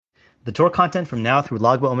The Torah content from now through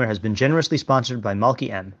Lag BaOmer has been generously sponsored by Malki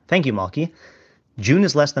M. Thank you, Malki. June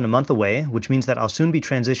is less than a month away, which means that I'll soon be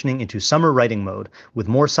transitioning into summer writing mode, with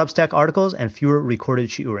more Substack articles and fewer recorded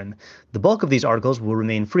shiurim. The bulk of these articles will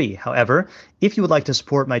remain free. However, if you would like to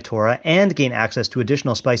support my Torah and gain access to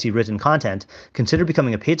additional spicy written content, consider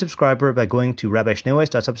becoming a paid subscriber by going to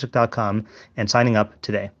rabbischneeweiss.substack.com and signing up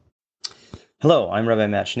today. Hello, I'm Rabbi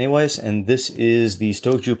Matt Schneeweiss, and this is the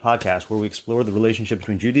Stoic Jew podcast, where we explore the relationship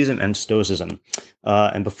between Judaism and Stoicism.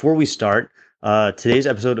 And before we start, today's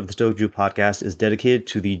episode of the Stoic Jew podcast is dedicated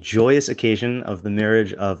to the joyous occasion of the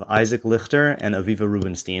marriage of Isaac Lichter and Aviva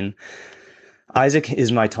Rubenstein. Isaac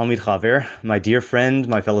is my Talmid Chaver, my dear friend,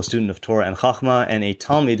 my fellow student of Torah and Chachma, and a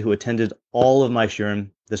Talmid who attended all of my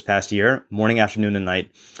shiurim this past year, morning, afternoon, and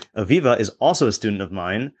night. Aviva is also a student of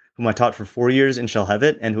mine, whom I taught for 4 years in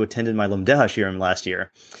Shalhevet and who attended my Lomdeha shiurim last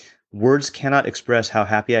year. Words cannot express how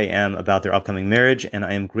happy I am about their upcoming marriage, and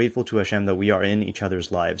I am grateful to Hashem that we are in each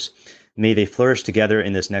other's lives. May they flourish together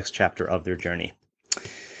in this next chapter of their journey.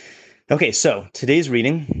 Okay, so today's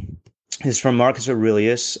reading is from Marcus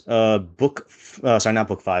Aurelius, book 2,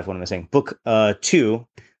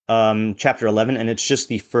 chapter 11, and it's just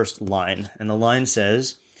the first line. And the line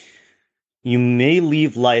says, "You may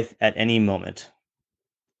leave life at any moment.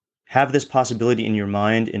 Have this possibility in your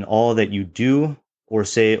mind in all that you do or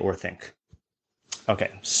say or think."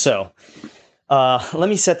 Okay, so let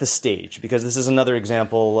me set the stage, because this is another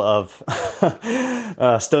example of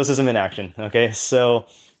Stoicism in action. Okay, so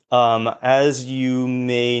as you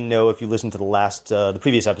may know, if you listened to the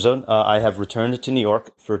previous episode, I have returned to New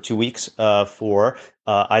York for 2 weeks for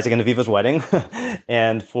Isaac and Aviva's wedding,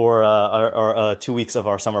 and for our 2 weeks of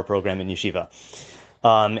our summer program in Yeshiva.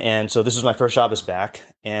 And so this was my first Shabbos back,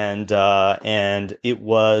 and it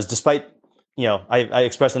was, despite, I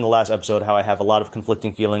expressed in the last episode how I have a lot of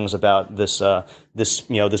conflicting feelings about this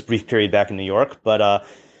brief period back in New York, but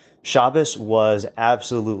Shabbos was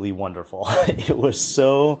absolutely wonderful. It was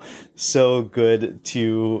so good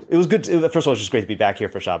it was good. First of all, it was just great to be back here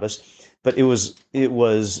for Shabbos, but there was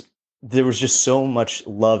just so much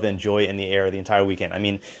love and joy in the air the entire weekend. I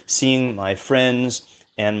mean, seeing my friends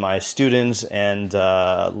and my students and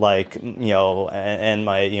and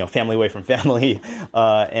my family away from family,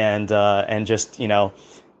 and just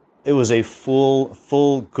it was a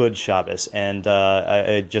full good Shabbos, and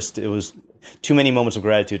it was too many moments of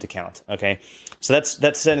gratitude to count. Okay, so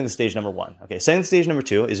that's setting the stage number one. Okay, setting the stage number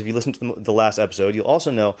two is, if you listen to the last episode, you'll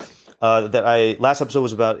also know that last episode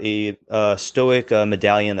was about a Stoic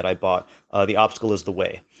medallion that I bought. The obstacle is the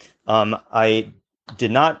way. I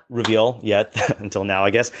did not reveal yet until now,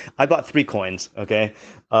 I guess. I bought 3 coins, okay?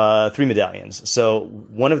 3 medallions. So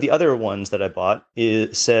one of the other ones that I bought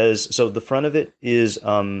says, so the front of it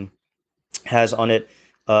has on it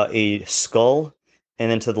a skull, and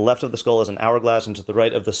then to the left of the skull is an hourglass, and to the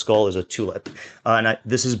right of the skull is a tulip.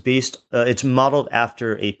 This is it's modeled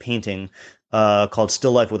after a painting called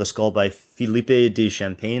Still Life with a Skull by Philippe de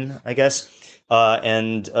Champagne, I guess.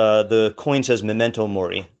 And the coin says, "Memento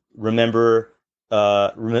Mori." Remember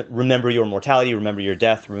your mortality, remember your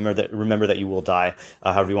death, remember that you will die,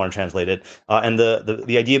 however you want to translate it. And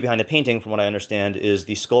the idea behind the painting, from what I understand, is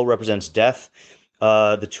the skull represents death,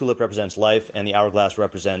 the tulip represents life, and the hourglass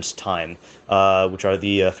represents time, which are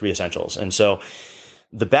the 3 essentials. And so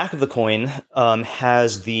the back of the coin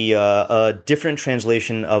has the different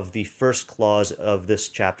translation of the first clause of this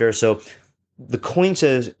chapter. So the coin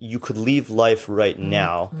says, "You could leave life right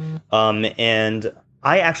now," and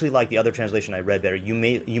I actually like the other translation I read better. You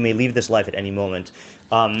may leave this life at any moment,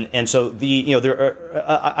 and so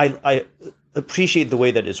I appreciate the way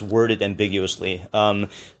that it's worded ambiguously. Because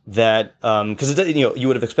you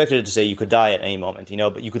would have expected it to say you could die at any moment,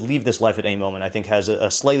 but you could leave this life at any moment, I think has a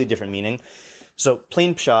slightly different meaning. So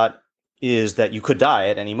plain pshat is that you could die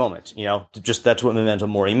at any moment. Just that's what Memento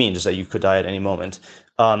Mori means, is that you could die at any moment.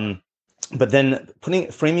 But then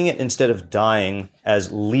framing it, instead of dying, as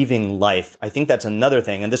leaving life, I think that's another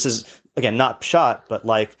thing. And this is, again, not pshat, but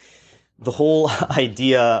like the whole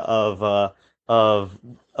idea of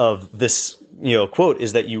this quote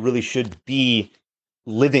is that you really should be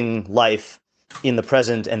living life in the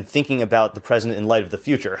present and thinking about the present in light of the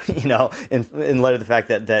future. In light of the fact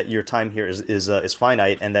that your time here is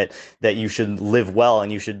finite, and that you should live well, and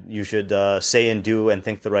you should say and do and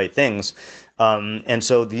think the right things. And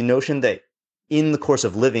so the notion that in the course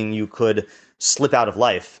of living you could slip out of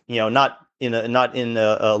life, not in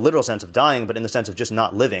a literal sense of dying, but in the sense of just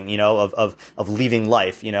not living, of leaving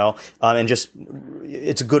life, and just,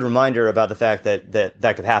 it's a good reminder about the fact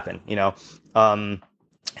that could happen,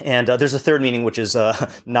 And there's a third meaning, which is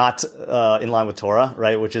not in line with Torah,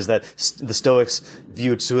 right? Which is that the Stoics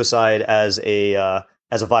viewed suicide as a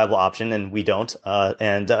viable option, and we don't.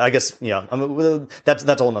 And I guess that's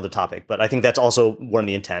a whole other topic. But I think that's also one of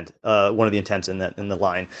the intents in the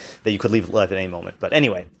line, that you could leave life at any moment. But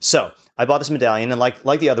anyway, so I bought this medallion, and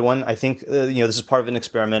like the other one, I think this is part of an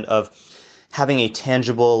experiment of having a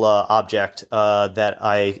tangible object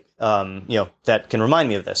that can remind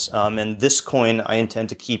me of this. And this coin I intend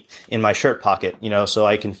to keep in my shirt pocket, so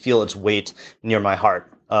I can feel its weight near my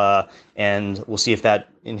heart. And we'll see if that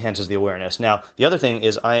enhances the awareness. Now, the other thing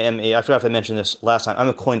is I forgot if I mentioned this last time, I'm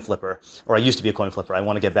a coin flipper, or I used to be a coin flipper. I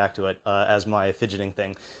want to get back to it as my fidgeting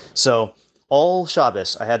thing. So all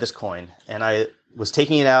Shabbos, I had this coin, and I was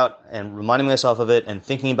taking it out and reminding myself of it and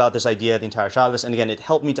thinking about this idea the entire Shabbos. And again, it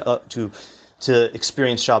helped me to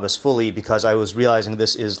experience Shabbos fully, because I was realizing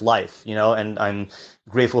this is life, and I'm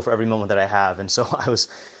grateful for every moment that I have. And so I was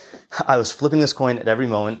flipping this coin at every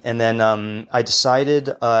moment, and then I decided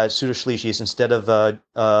Suda Shlishis, instead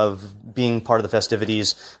of being part of the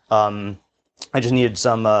festivities, I just needed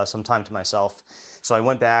some time to myself. So I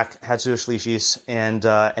went back, had Suda Shlishis, and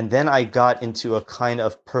then I got into a kind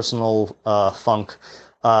of personal funk,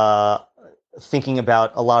 thinking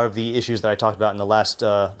about a lot of the issues that I talked about in the last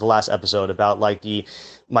episode, about like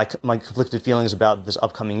my conflicted feelings about this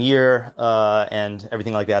upcoming year and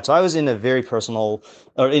everything like that. So I was in a very personal,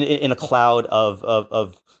 or in a cloud of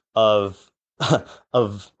of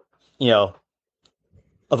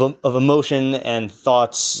of emotion and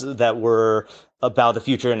thoughts that were about the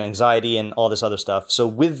future and anxiety and all this other stuff. So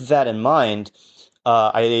with that in mind,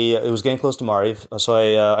 it was getting close to Mariv, so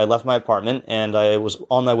I left my apartment and I was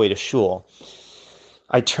on my way to shul.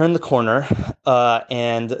 I turned the corner,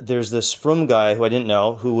 and there's this frum guy who I didn't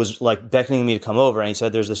know, who was like beckoning me to come over, and he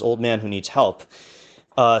said, "There's this old man who needs help."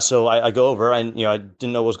 So I go over. I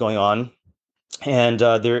didn't know what was going on, and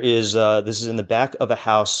this is in the back of a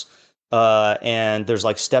house, and there's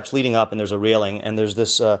like steps leading up, and there's a railing, and there's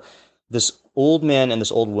this old man and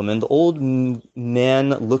this old woman. The old man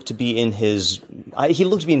looked to be in his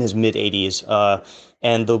mid 80s,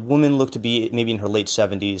 and the woman looked to be maybe in her late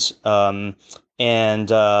 70s. And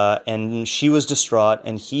she was distraught,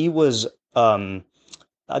 and he was the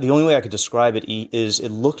only way I could describe it is it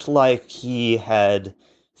looked like he had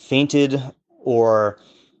fainted or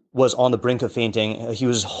was on the brink of fainting. He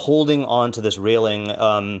was holding on to this railing,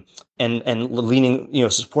 and leaning,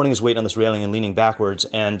 supporting his weight on this railing and leaning backwards.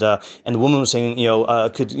 And the woman was saying,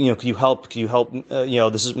 could you help? Could you help?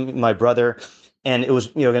 This is my brother. And it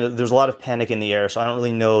was, there's a lot of panic in the air. So I don't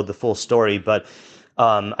really know the full story, but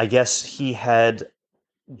I guess he had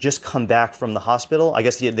just come back from the hospital. I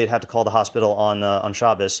guess they'd had to call the hospital on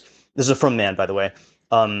Shabbos. This is a frum man, by the way.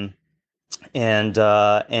 And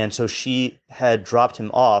so she had dropped him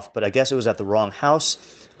off, but I guess it was at the wrong house.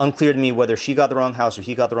 Unclear to me whether she got the wrong house or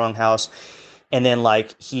he got the wrong house. And then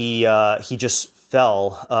like he just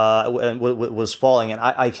fell, was falling, and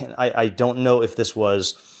I don't know if this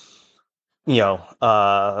was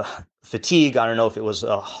fatigue. I don't know if it was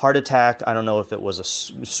a heart attack. I don't know if it was a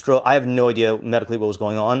stroke. I have no idea medically what was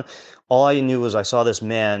going on. All I knew was I saw this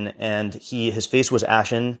man, and his face was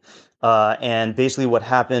ashen, and basically what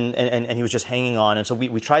happened, and he was just hanging on. And so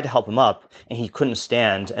we tried to help him up, and he couldn't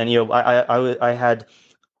stand. And I had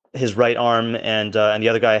his right arm, and the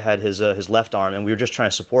other guy had his left arm, and we were just trying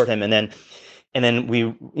to support him. And then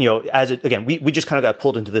we we just kind of got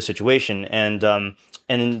pulled into this situation, and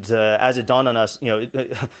as it dawned on us,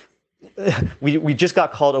 we just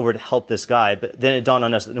got called over to help this guy, but then it dawned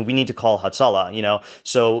on us that we need to call Hatzalah,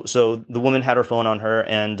 So the woman had her phone on her,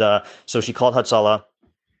 and so she called Hatzalah,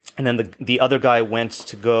 and then the other guy went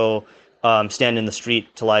to go stand in the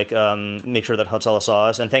street to make sure that Hatzalah saw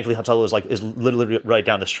us, and thankfully Hatzalah is literally right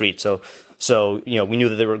down the street. So we knew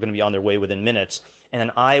that they were going to be on their way within minutes, and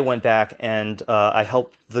then I went back and I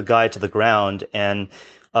helped the guy to the ground, and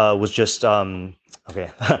was just okay.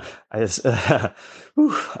 I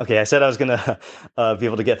said I was gonna be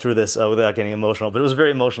able to get through this without getting emotional, but it was a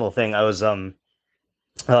very emotional thing. I was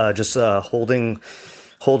just holding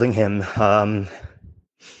him.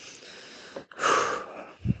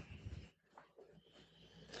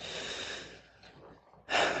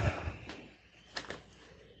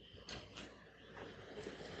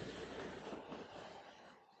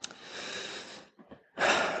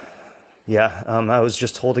 Yeah, I was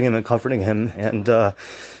just holding him and comforting him, and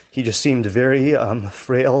he just seemed very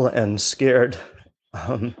frail and scared.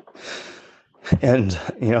 And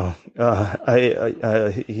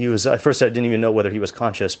he was, at first I didn't even know whether he was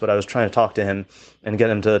conscious, but I was trying to talk to him and get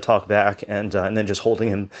him to talk back, and then just holding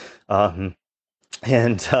him,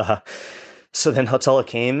 and So then Hatzalah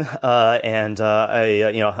came, and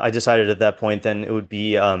I decided at that point then it would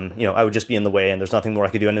be, I would just be in the way, and there's nothing more I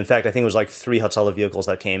could do. And in fact, I think it was like three Hatzalah vehicles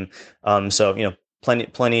that came, so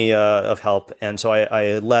plenty of help. And so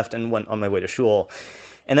I left and went on my way to shul,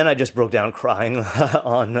 and then I just broke down crying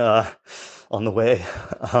on the way.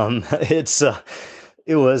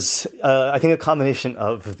 It was, I think, a combination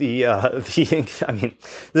of I mean,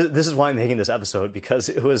 this is why I'm making this episode, because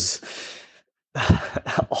it was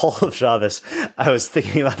all of Shabbos, I was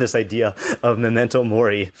thinking about this idea of Memento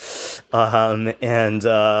Mori, and then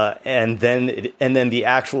the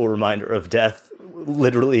actual reminder of death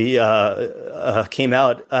literally came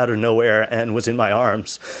out of nowhere and was in my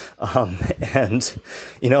arms, and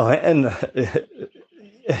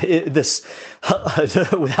this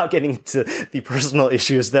without getting to the personal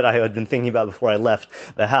issues that I had been thinking about before I left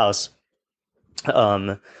the house.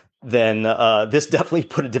 Then this definitely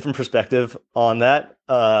put a different perspective on that,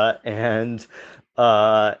 and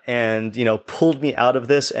pulled me out of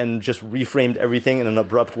this and just reframed everything in an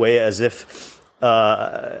abrupt way, as if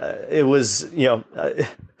it was it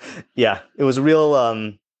was a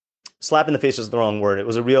real slap in the face is the wrong word. It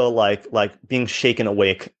was a real like being shaken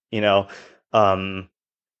awake, and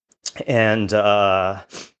a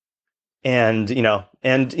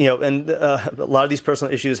lot of these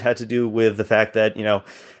personal issues had to do with the fact that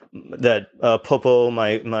Popo,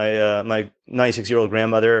 my 96-year-old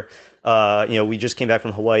grandmother, we just came back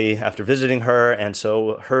from Hawaii after visiting her, and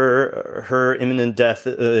so her imminent death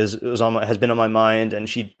has been on my mind, and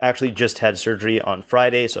she actually just had surgery on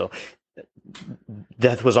Friday, so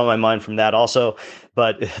death was on my mind from that also.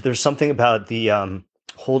 But there's something about the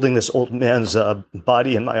holding this old man's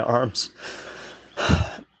body in my arms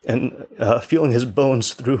and feeling his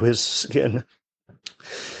bones through his skin.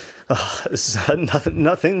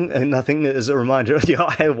 Nothing is a reminder.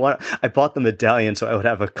 I bought the medallion so I would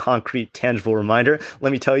have a concrete, tangible reminder.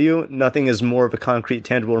 Let me tell you, nothing is more of a concrete,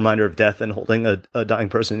 tangible reminder of death than holding a dying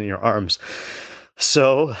person in your arms.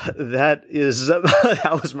 So that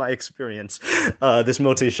was my experience this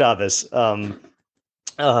Motzei Shabbos.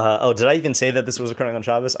 Did I even say that this was occurring on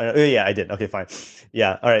Shabbos? Yeah, I did. Okay, fine.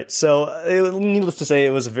 Yeah, all right. So, needless to say,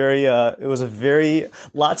 it was a very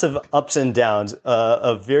lots of ups and downs.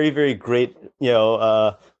 A very, very great,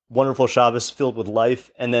 wonderful Shabbos filled with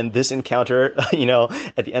life, and then this encounter,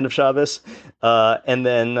 at the end of Shabbos, and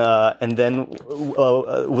then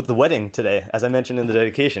with the wedding today, as I mentioned in the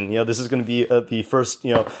dedication. This is going to be the first,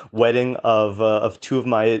 wedding of two of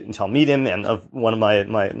my Talmidim and of one of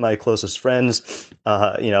my closest friends.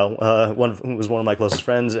 One who was one of my closest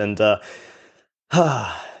friends, and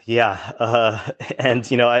I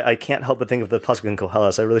can't help but think of the pasuk in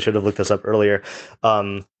Koheles. I really should have looked this up earlier.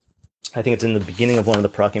 I think it's in the beginning of one of the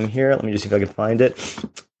prakim here. Let me just see if I can find it.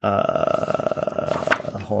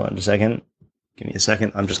 Hold on a second. Give me a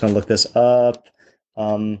second. I'm just going to look this up.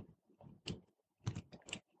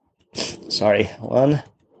 Sorry, hold on.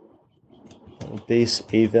 Base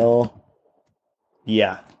Avel.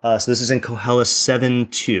 Yeah. So this is in Koheles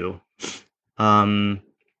 7:2.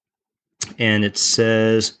 And it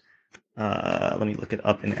says, let me look it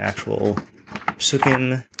up in actual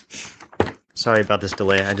psukim. Sorry about this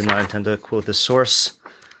delay. I did not intend to quote the source,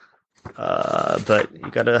 but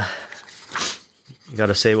you gotta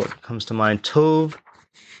say what comes to mind. Tov,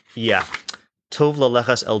 yeah. Tov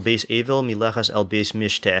lalechas el beis Avel milechas el beis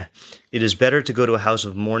mishteh. It is better to go to a house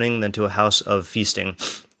of mourning than to a house of feasting.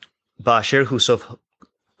 Ba'asher hu sof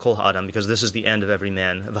kol ha'adam, because this is the end of every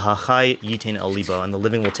man. V'hachai yitain el libo, and the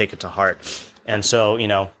living will take it to heart. And so,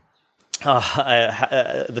 the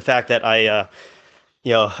fact that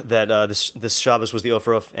this Shabbos was the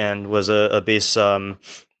Ofruf and was a base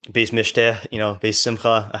mishteh, base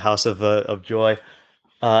simcha, a house of joy,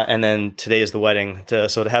 and then today is the wedding.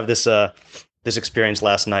 So to have this experience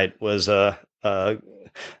last night was a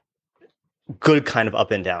good kind of up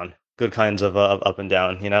and down, good kinds of up and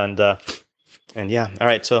down, and yeah. All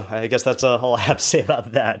right, so I guess that's all I have to say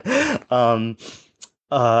about that.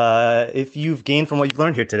 If you've gained from what you've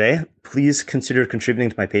learned here today, please consider contributing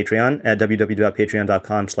to my Patreon at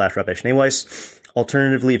www.patreon.com/Rabbi Schneeweiss.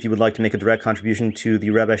 Alternatively, if you would like to make a direct contribution to the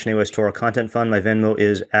Rabbi Schneeweiss Torah Content Fund, my Venmo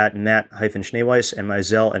is at Matt-Schneeweiss, and my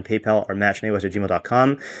Zelle and PayPal are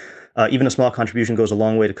mattschneeweiss@gmail.com. Even a small contribution goes a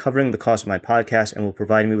long way to covering the cost of my podcast and will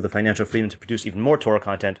provide me with the financial freedom to produce even more Torah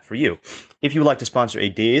content for you. If you would like to sponsor a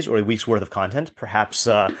day's or a week's worth of content, perhaps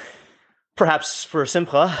for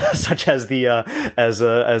Simcha, such as the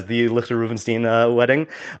Lichter Rubenstein wedding,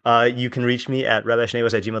 you can reach me at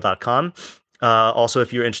rabbischneeweiss@gmail.com. Also,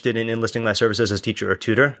 if you're interested in enlisting my services as teacher or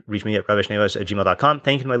tutor, reach me at ravishnewas@gmail.com.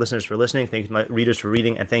 Thank you to my listeners for listening. Thank you to my readers for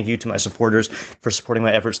reading. And thank you to my supporters for supporting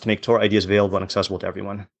my efforts to make Torah ideas available and accessible to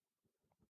everyone.